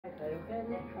エ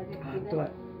イトマ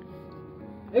ン。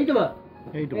エイトマ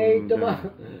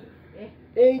ン。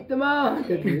エイトマンっ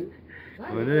てやつ。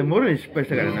もろに失敗し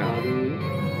たからな。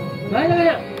前だけ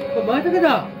だ。これ前だけ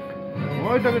だ。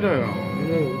前だけだよ。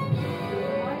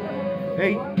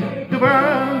エイトマ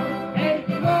ン。エ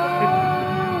イトマ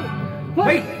ン。ファ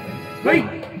イファイ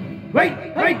ファイフ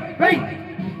ァイファイ。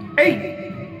エイ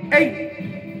エイ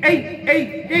エイエイ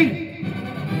エイ。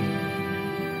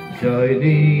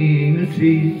Shining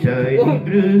sea, shining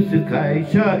blue sky,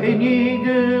 shining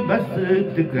bus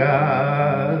to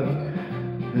cloud.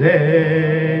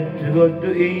 Let's go to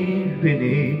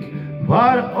infinity,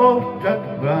 far off that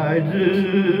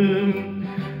horizon.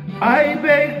 I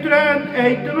beg to run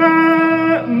 8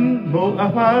 more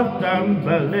fast than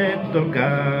ballet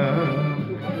gun.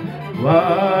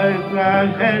 While flag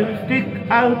and stick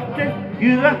out chest,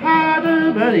 you are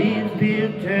harder but it's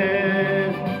still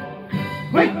chest.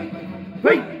 Wait!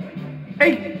 Wait!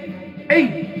 Hey! Hey!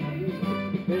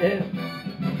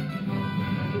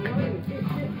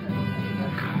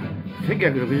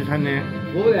 1963年。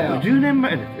そうだよ。10年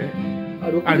前ですね。あ、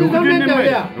60年前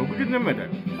だよ。60年前だよ。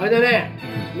あれだね。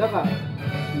なんか、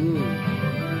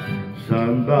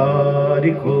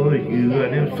Somebody call you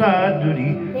and suddenly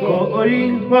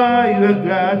calling for your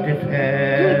glasses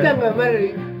head.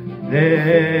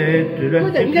 Let's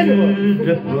rush to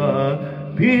the floor.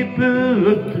 People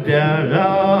look to their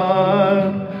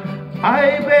love.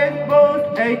 I beg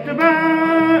both 8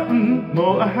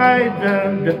 more high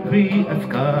than the free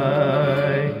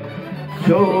sky.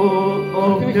 Show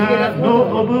of the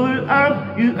noble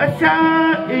arm, you are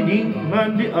shining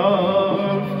on the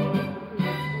arm.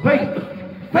 Wait,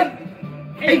 wait,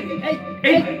 hey,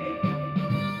 hey.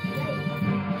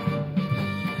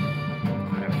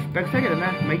 失敗したけど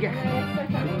な、まあいいや。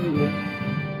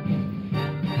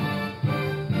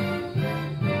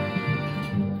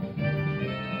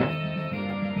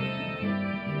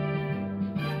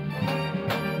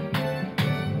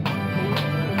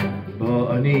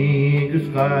Burning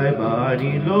sky,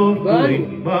 burning low,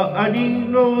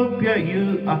 burning low, yeah,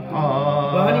 you are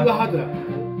hard.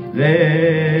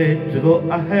 Let's go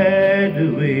ahead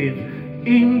with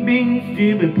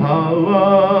invincible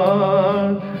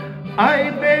power. I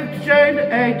beg to shine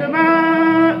 8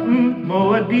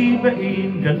 more deeper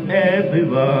in than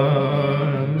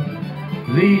everyone.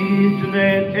 Listen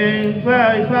and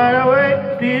fly far away,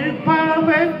 till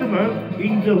perfect man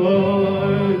in the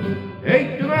world.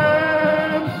 8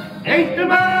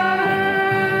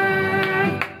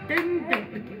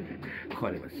 こ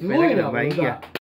れはすごいな。